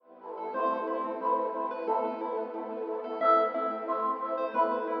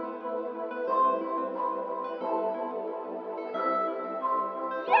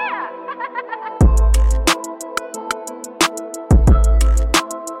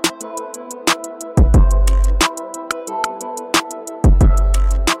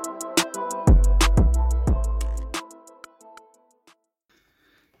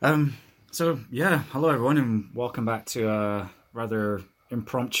Um, Hello everyone, and welcome back to a rather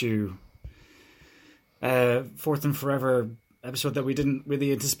impromptu Fourth and Forever episode that we didn't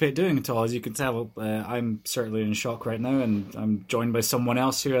really anticipate doing at all. As you can tell, I'm certainly in shock right now, and I'm joined by someone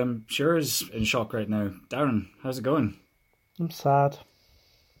else who I'm sure is in shock right now. Darren, how's it going? I'm sad.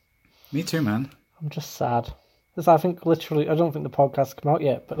 Me too, man. I'm just sad. Because I think literally, I don't think the podcast's come out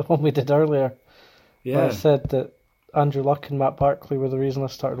yet, but the one we did earlier, where I Yeah, said that Andrew Luck and Matt Barkley were the reason I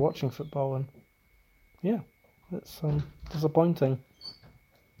started watching football, and yeah, it's disappointing.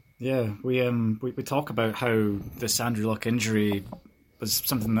 yeah. We talk about how this Andrew Luck injury was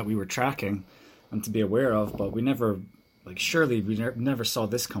something that we were tracking and to be aware of, but we never, surely we never saw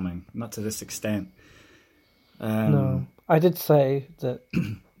this coming, not to this extent. No, I did say that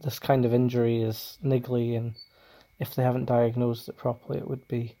this kind of injury is niggly, and if they haven't diagnosed it properly, it would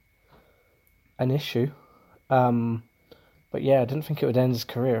be an issue. But yeah, I didn't think it would end his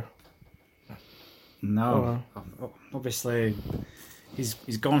career. No, obviously he's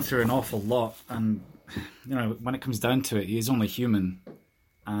gone through an awful lot, and when it comes down to it, he is only human,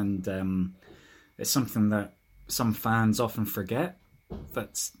 and it's something that some fans often forget.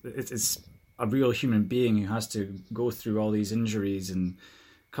 That it's a real human being who has to go through all these injuries and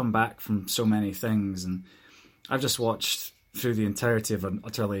come back from so many things. And I've just watched through the entirety of an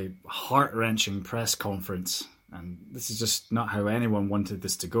utterly heart-wrenching press conference, and this is just not how anyone wanted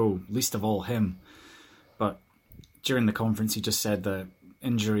this to go, least of all him. But during the conference, he just said that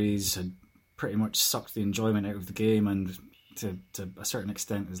injuries had pretty much sucked the enjoyment out of the game, and to a certain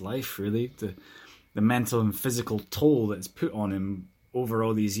extent his life, really. The mental and physical toll that it's put on him over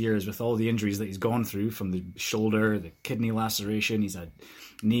all these years, with all the injuries that he's gone through, from the shoulder, the kidney laceration, he's had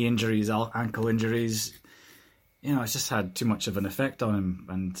knee injuries, ankle injuries. It's just had too much of an effect on him.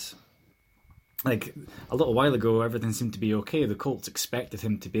 And like a little while ago, everything seemed to be okay. The Colts expected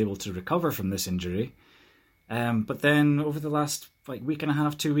him to be able to recover from this injury. But then over the last week and a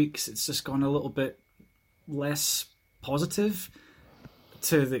half, 2 weeks, it's just gone a little bit less positive,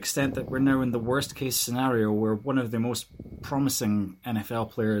 to the extent that we're now in the worst case scenario, where one of the most promising NFL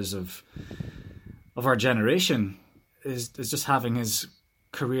players of our generation is just having his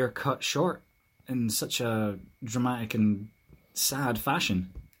career cut short in such a dramatic and sad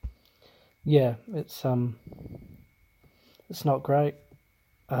fashion. Yeah, it's not great.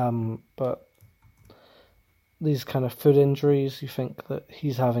 But these kind of foot injuries, you think that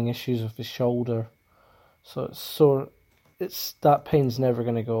he's having issues with his shoulder, so it's sore. It's that pain's never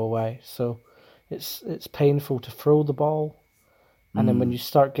going to go away. So it's painful to throw the ball, and then when you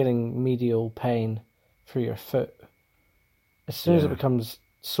start getting medial pain through your foot, as soon as it becomes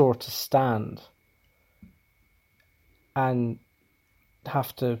sore to stand and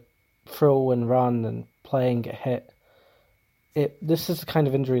have to throw and run and play and get hit, this is the kind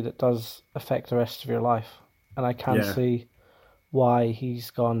of injury that does affect the rest of your life. And I can't see why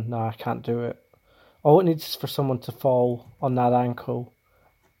he's gone, no, I can't do it. All it needs is for someone to fall on that ankle,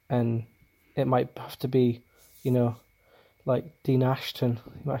 and it might have to be, like Dean Ashton.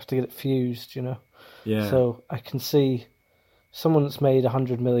 You might have to get it fused, Yeah. So I can see someone that's made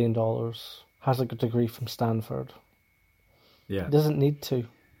 $100 million, has a good degree from Stanford. Yeah. He doesn't need to.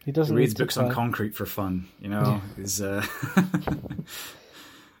 He doesn't He reads need to books play. on concrete for fun, He doesn't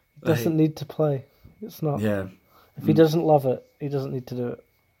need to play. It's not. Yeah. If he doesn't love it, he doesn't need to do it.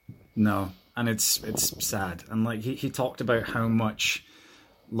 No. And it's sad. And he talked about how much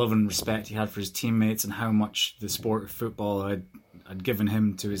love and respect he had for his teammates, and how much the sport of football had given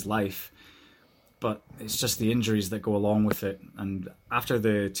him to his life. But it's just the injuries that go along with it. And after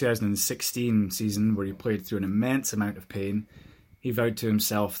the 2016 season, where he played through an immense amount of pain, he vowed to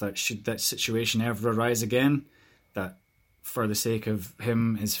himself that should that situation ever arise again, that for the sake of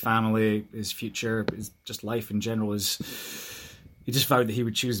him, his family, his future, his just life in general, he just vowed that he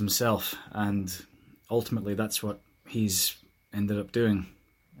would choose himself. And ultimately, that's what he's ended up doing.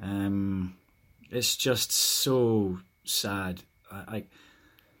 It's just so sad.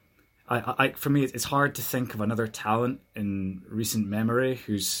 For me, it's hard to think of another talent in recent memory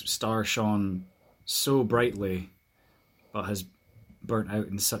whose star shone so brightly, but has burnt out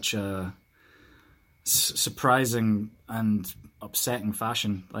in such a surprising and upsetting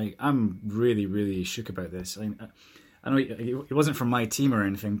fashion. I'm really, really shook about this. I know he wasn't from my team or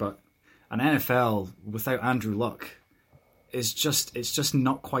anything, but an NFL without Andrew Luck it's just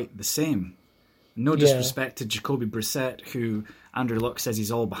not quite the same. No disrespect to Jacoby Brissett, who Andrew Luck says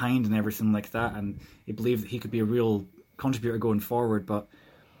he's all behind and everything like that, and he believed that he could be a real contributor going forward, but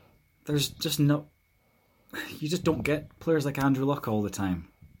there's just no... You just don't get players like Andrew Luck all the time.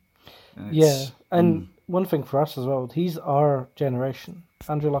 And one thing for us as well, he's our generation.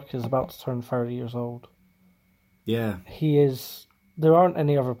 Andrew Luck is about to turn 30 years old. Yeah. He is... There aren't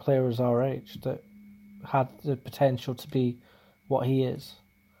any other players our age that had the potential to be what he is.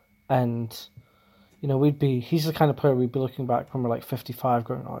 And, you know, he's the kind of player we'd be looking back when we're like 55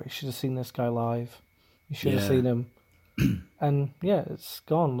 going, oh, you should have seen this guy live. You should have seen him. And, yeah, it's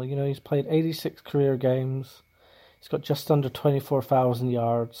gone. You know, he's played 86 career games. He's got just under 24,000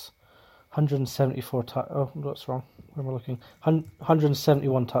 yards. 174... oh, that's wrong. Where am I looking?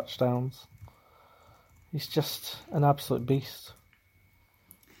 171 touchdowns. He's just an absolute beast.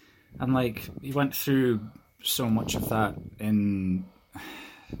 And, like, he went through so much of that in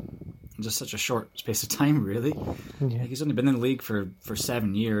just such a short space of time, really. Yeah. Like, he's only been in the league for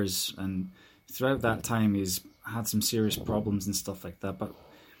 7 years, and throughout that time he's had some serious problems and stuff like that. But,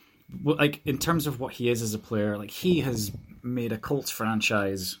 like, in terms of what he is as a player, like, he has made a Colts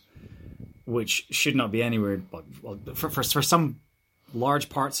franchise which should not be anywhere, but for some large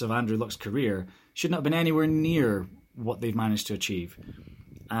parts of Andrew Luck's career, should not have been anywhere near what they've managed to achieve.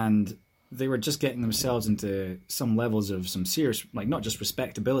 And they were just getting themselves into some levels of some serious, like, not just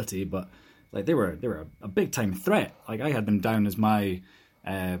respectability, but like they were a big time threat. Like, I had them down as my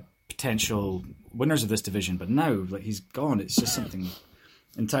potential winners of this division, but now, like, he's gone. It's just something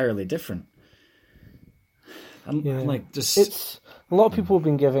entirely different. And like, just it's a lot of people have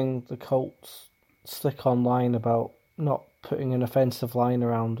been giving the Colts stick online about not putting an offensive line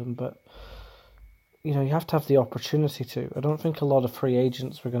around them, but you know, you have to have the opportunity to. I don't think a lot of free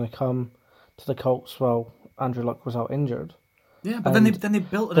agents were going to come to the Colts while Andrew Luck was out injured. Yeah, but then they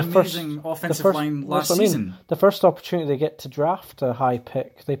built an amazing offensive line last season. The first opportunity they get to draft a high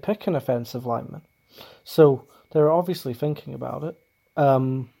pick, they pick an offensive lineman. So they're obviously thinking about it.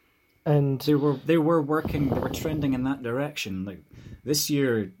 And they were working. They were trending in that direction. Like, this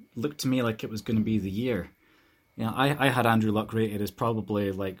year looked to me like it was going to be the year. You know, I had Andrew Luck rated as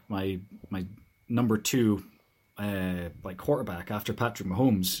probably like my number 2 like quarterback after Patrick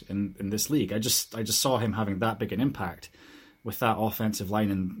Mahomes in this league. I just saw him having that big an impact with that offensive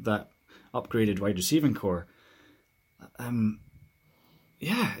line and that upgraded wide receiving core.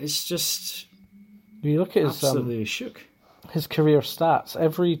 Yeah, it's just you look at absolutely shook. His career stats.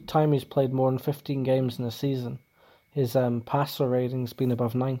 Every time he's played more than 15 games in a season, his passer rating's been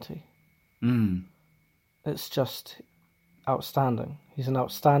above 90. It's just outstanding. He's an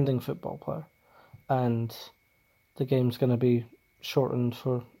outstanding football player. And the game's going to be shortened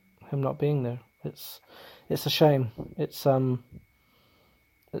for him not being there. It's a shame. It's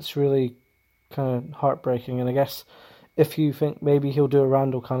really kind of heartbreaking. And I guess if you think maybe he'll do a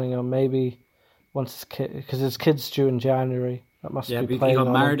Randall Cunningham, maybe once his kid, because his kid's due in January, that must be playing. He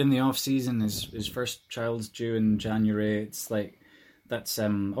got married in the off season. His first child's due in January. It's like that's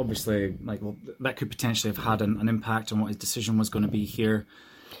obviously like, well, that could potentially have had an impact on what his decision was going to be here.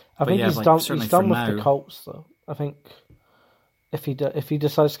 I think he's done with the Colts, though. I think if he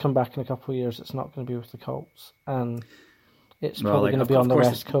decides to come back in a couple of years, it's not going to be with the Colts, and it's probably going to be on the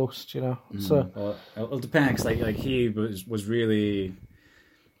West Coast, you know. So well, it'll depend. Cause like he was really,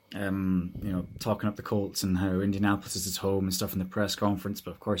 talking up the Colts and how Indianapolis is his home and stuff in the press conference.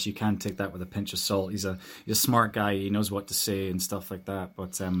 But of course, you can take that with a pinch of salt. He's a smart guy. He knows what to say and stuff like that.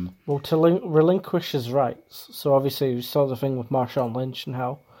 But well, to relinquish his rights. So obviously, we saw the thing with Marshawn Lynch and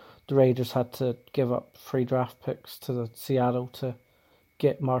how the Raiders had to give up 3 draft picks to Seattle to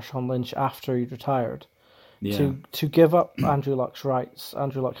get Marshawn Lynch after he retired. Yeah. To give up Andrew Luck's rights,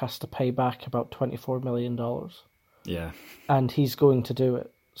 Andrew Luck has to pay back about $24 million. Yeah. And he's going to do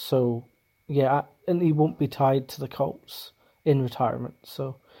it. So, yeah, and he won't be tied to the Colts in retirement.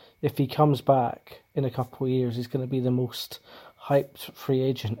 So if he comes back in a couple of years, he's going to be the most hyped free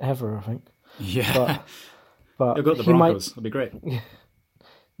agent ever, I think. Yeah. But he'll go to the Broncos. It'll be great.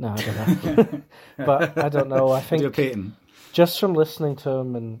 No, I don't know. But I don't know. I think just from listening to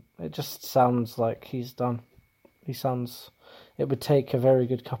him, and it just sounds like he's done. It would take a very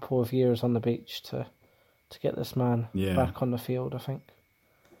good couple of years on the beach to get this man back on the field, I think.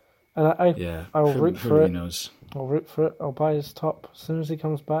 And I'll root for it. Knows? I'll root for it. I'll buy his top as soon as he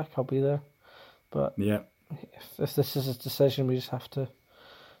comes back. I'll be there. But if this is his decision, we just have to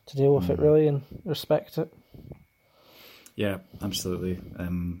deal with it really and respect it. Yeah, absolutely.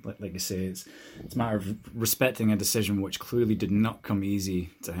 Like you say, it's a matter of respecting a decision which clearly did not come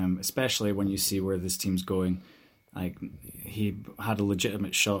easy to him, especially when you see where this team's going. Like, he had a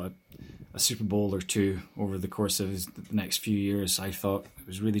legitimate shot at a Super Bowl or 2 over the course of the next few years. I thought it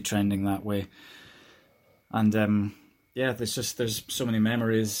was really trending that way, and there's so many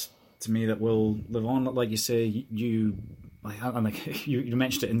memories to me that will live on. Like you say, you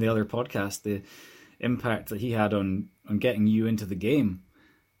mentioned it in the other podcast. impact that he had on getting you into the game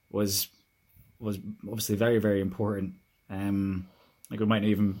was obviously very, very important. Like we might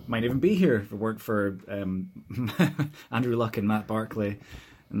even be here if it weren't for Andrew Luck and Matt Barkley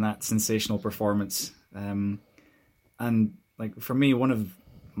and that sensational performance. And like for me, one of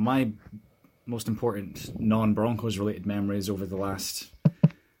my most important non-Broncos related memories over the last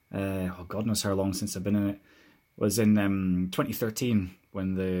God knows how long since I've been in it was in 2013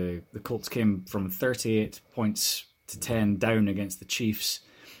 when the Colts came from 38 points to 10 down against the Chiefs.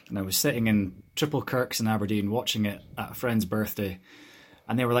 And I was sitting in Triple Kirks in Aberdeen watching it at a friend's birthday.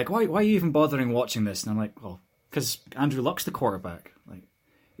 And they were like, why are you even bothering watching this? And I'm like, well, because Andrew Luck's the quarterback. Like,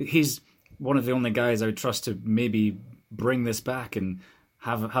 he's one of the only guys I would trust to maybe bring this back and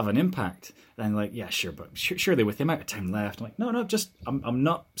have an impact. And I'm like, yeah, sure, but surely with the amount of time left. I'm like, no, I'm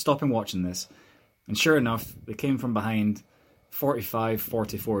not stopping watching this. And sure enough, they came from behind,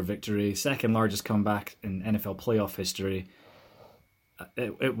 45-44 victory, second largest comeback in NFL playoff history.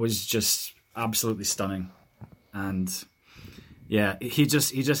 It was just absolutely stunning. And yeah, he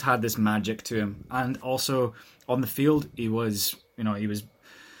just had this magic to him. And also on the field, he was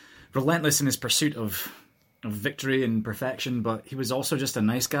relentless in his pursuit of victory and perfection, but he was also just a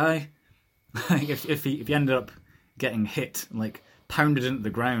nice guy. if he ended up getting hit, like pounded into the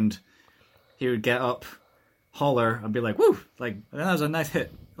ground, he would get up, holler, and be like, "Woo!" Like that was a nice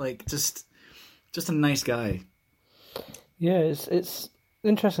hit. Like just a nice guy. Yeah, it's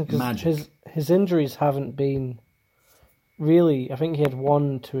interesting because his injuries haven't been really. I think he had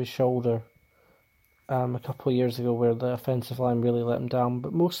one to his shoulder a couple of years ago where the offensive line really let him down,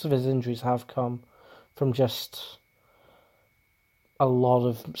 but most of his injuries have come from just a lot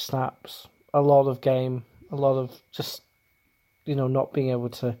of snaps, a lot of game, a lot of just not being able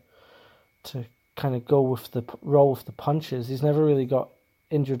to kind of roll with the punches. He's never really got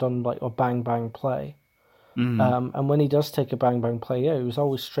injured on like a bang bang play. And when he does take a bang bang play, he was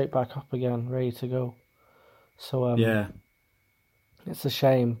always straight back up again, ready to go. So yeah, it's a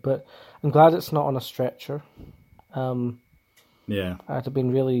shame, but I'm glad it's not on a stretcher. Yeah, I'd have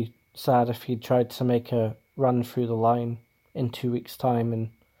been really sad if he'd tried to make a run through the line in 2 weeks' time and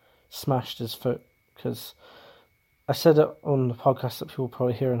smashed his foot. Because I said it on the podcast that people will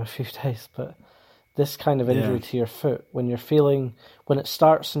probably hear in a few days, but this kind of injury to your foot, when it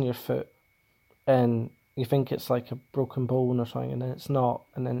starts in your foot and you think it's like a broken bone or something, and then it's not,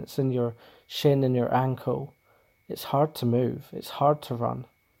 and then it's in your shin and your ankle, it's hard to move, it's hard to run.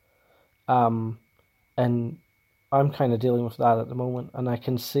 And I'm kind of dealing with that at the moment, and I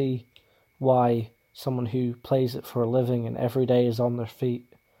can see why someone who plays it for a living and every day is on their feet,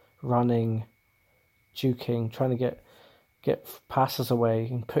 running, juking, trying to get passes away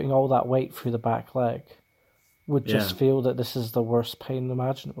and putting all that weight through the back leg would just feel that this is the worst pain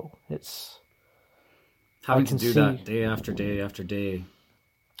imaginable. It's having to do that day after day after day.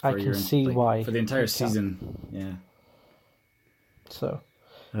 I can see why for the entire season. Yeah. So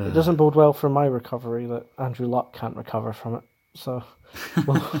it doesn't bode well for my recovery that Andrew Luck can't recover from it. So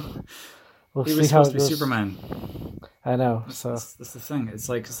we'll he see was how supposed it goes. to be Superman. I know. That's the thing. It's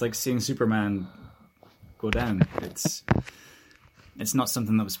like seeing Superman go down. It's not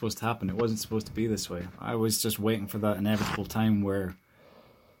something that was supposed to happen. It wasn't supposed to be this way. I was just waiting for that inevitable time where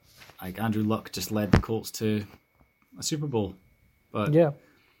like Andrew Luck just led the Colts to a Super Bowl. But yeah,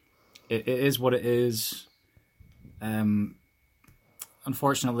 it is what it is.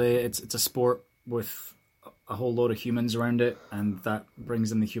 Unfortunately, it's a sport with a whole load of humans around it, and that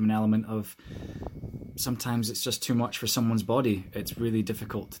brings in the human element of sometimes it's just too much for someone's body. It's really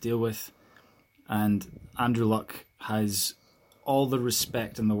difficult to deal with. And Andrew Luck has all the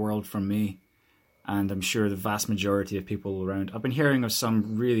respect in the world from me, and I'm sure the vast majority of people around. I've been hearing of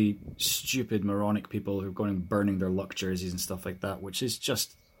some really stupid, moronic people who are going and burning their Luck jerseys and stuff like that, which is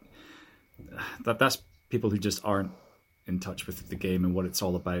just... That's people who just aren't in touch with the game and what it's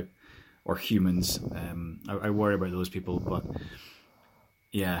all about, or humans. I worry about those people, but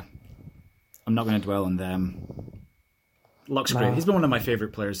yeah, I'm not going to dwell on them. Luck's great. He's been one of my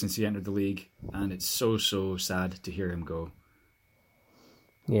favourite players since he entered the league, and it's so sad to hear him go.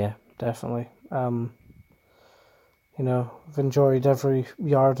 Yeah, definitely. I've enjoyed every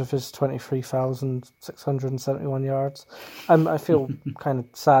yard of his 23,671 yards. I feel kind of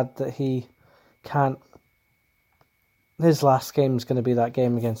sad that he can't. His last game is going to be that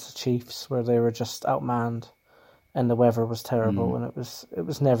game against the Chiefs where they were just outmanned and the weather was terrible and it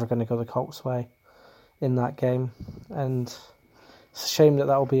was never going to go the Colts' way in that game. And it's a shame that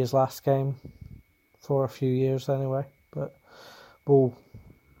will be his last game for a few years anyway. But we'll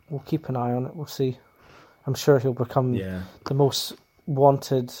keep an eye on it. We'll see. I'm sure he'll become the most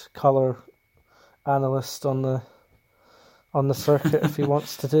wanted colour analyst on the circuit if he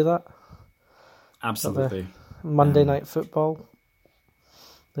wants to do that. Absolutely. Monday Night Football.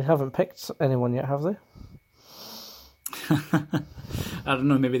 They haven't picked anyone yet, have they? I don't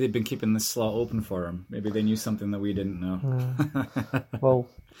know. Maybe they've been keeping this slot open for him. Maybe they knew something that we didn't know. Well,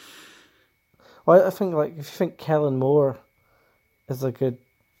 I think if you think Kellen Moore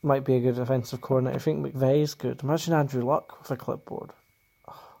might be a good offensive coordinator, I think McVay's good. Imagine Andrew Luck with a clipboard.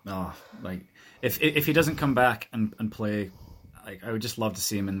 Oh, if he doesn't come back and play, I would just love to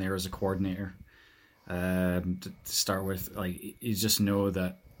see him in there as a coordinator. To start with, you just know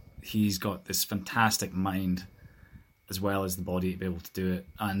that he's got this fantastic mind as well as the body to be able to do it,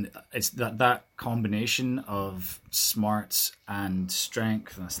 and it's that combination of smarts and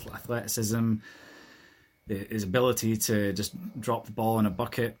strength and athleticism, his ability to just drop the ball in a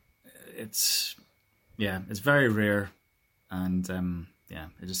bucket. It's very rare, and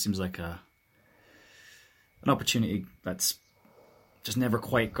it just seems like an opportunity that's just never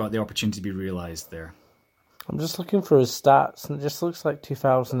quite got the opportunity to be realised there. I'm just looking for his stats, and it just looks like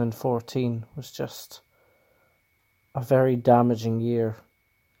 2014 was just a very damaging year.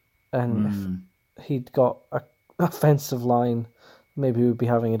 And if he'd got an offensive line, maybe we'd be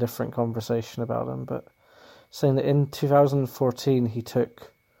having a different conversation about him. But saying that in 2014 he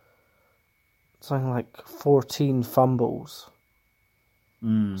took something like 14 fumbles.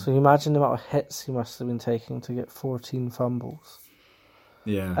 So you imagine the amount of hits he must have been taking to get 14 fumbles.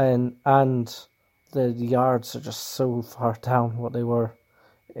 Yeah. And the yards are just so far down what they were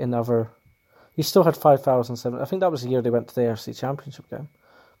in other... He still had 5,007. I think that was the year they went to the AFC Championship game.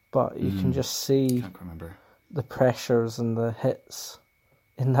 But you can just see Can't remember the pressures and the hits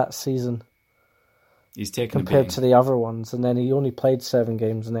in that season. He's taken compared to the other ones. And then he only played 7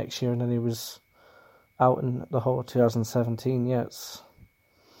 games the next year, and then he was out in the whole of 2017. Yeah,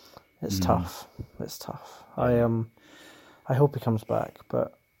 it's tough. It's tough. Yeah. I hope he comes back,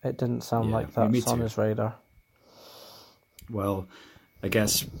 but it didn't sound like that's on his radar. Well, I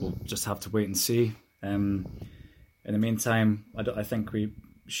guess we'll just have to wait and see. In the meantime, I think we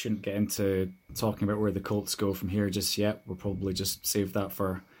shouldn't get into talking about where the Colts go from here just yet. We'll probably just save that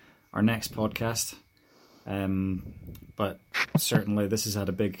for our next podcast. But certainly this has had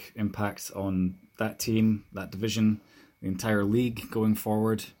a big impact on that team, that division, the entire league going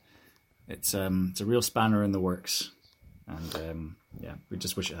forward. It's a real spanner in the works. And we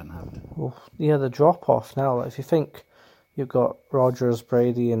just wish it hadn't happened. Well, yeah, the drop-off now, if you think you've got Rodgers,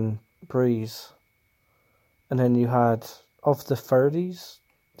 Brady, and Breeze, and then you had, of the 30s,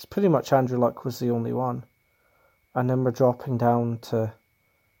 it's pretty much Andrew Luck was the only one. And then we're dropping down to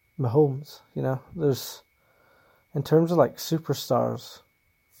Mahomes, There's, in terms of superstars,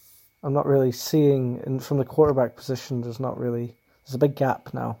 I'm not really seeing, and from the quarterback position, there's a big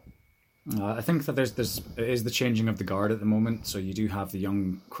gap now. I think that it is the changing of the guard at the moment, so you do have the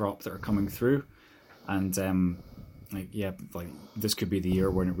young crop that are coming through, and this could be the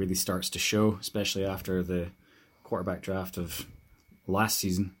year when it really starts to show, especially after the quarterback draft of last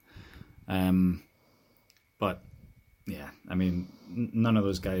season. But yeah, I mean, none of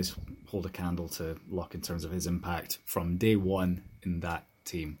those guys hold a candle to Luck in terms of his impact from day one in that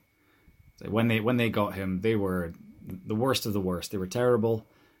team. So when they got him, they were the worst of the worst. They were terrible.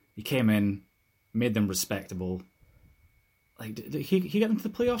 He came in, made them respectable. Did he get into the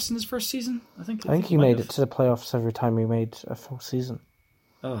playoffs in his first season? I think he made it to the playoffs every time he made a full season.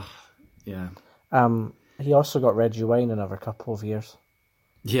 Oh, yeah. He also got Reggie Wayne another couple of years.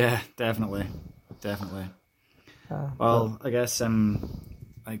 Yeah, definitely. Well, I guess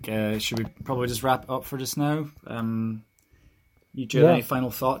should we probably just wrap up for just now? You do have any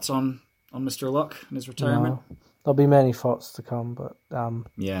final thoughts on Mr. Luck and his retirement? No. There'll be many thoughts to come, but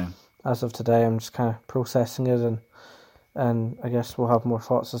as of today, I'm just kind of processing it, and I guess we'll have more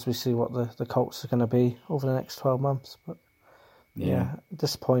thoughts as we see what the Colts are going to be over the next 12 months. But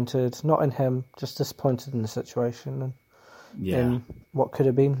disappointed, not in him, just disappointed in the situation and in what could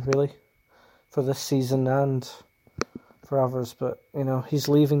have been really for this season and for others. But he's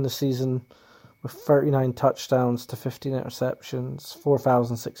leaving the season with 39 touchdowns to 15 interceptions,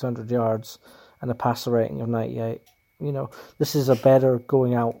 4,600 yards. And a passer rating of 98. This is a better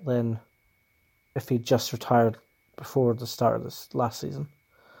going out than if he just retired before the start of this last season,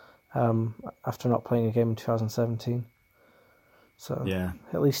 after not playing a game in 2017. So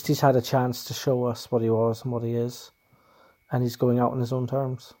at least he's had a chance to show us what he was and what he is, and he's going out on his own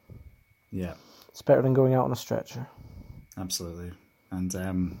terms. Yeah, it's better than going out on a stretcher. Absolutely, and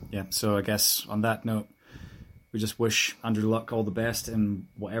So I guess on that note, we just wish Andrew Luck all the best in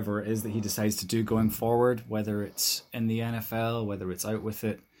whatever it is that he decides to do going forward, whether it's in the NFL, whether it's out with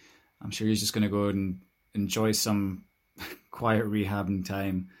it. I'm sure he's just going to go and enjoy some quiet rehabbing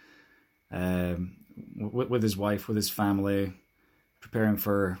time with his wife, with his family, preparing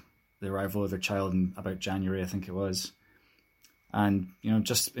for the arrival of their child in about January, I think it was. And,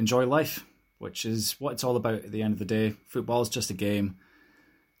 just enjoy life, which is what it's all about at the end of the day. Football is just a game,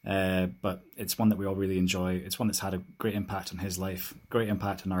 but it's one that we all really enjoy. It's one that's had a great impact on his life, great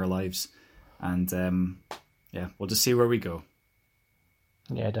impact on our lives. And, we'll just see where we go.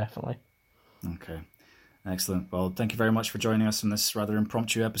 Yeah, definitely. Okay. Excellent. Well, thank you very much for joining us on this rather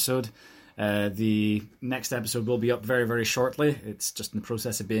impromptu episode. The next episode will be up very, very shortly. It's just in the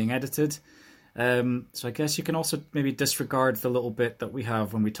process of being edited. So I guess you can also maybe disregard the little bit that we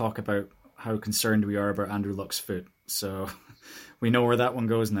have when we talk about how concerned we are about Andrew Luck's foot. So we know where that one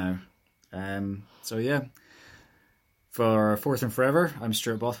goes now. For Fourth and Forever, I'm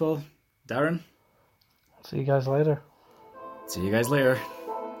Stuart Bothwell. Darren? See you guys later. See you guys later.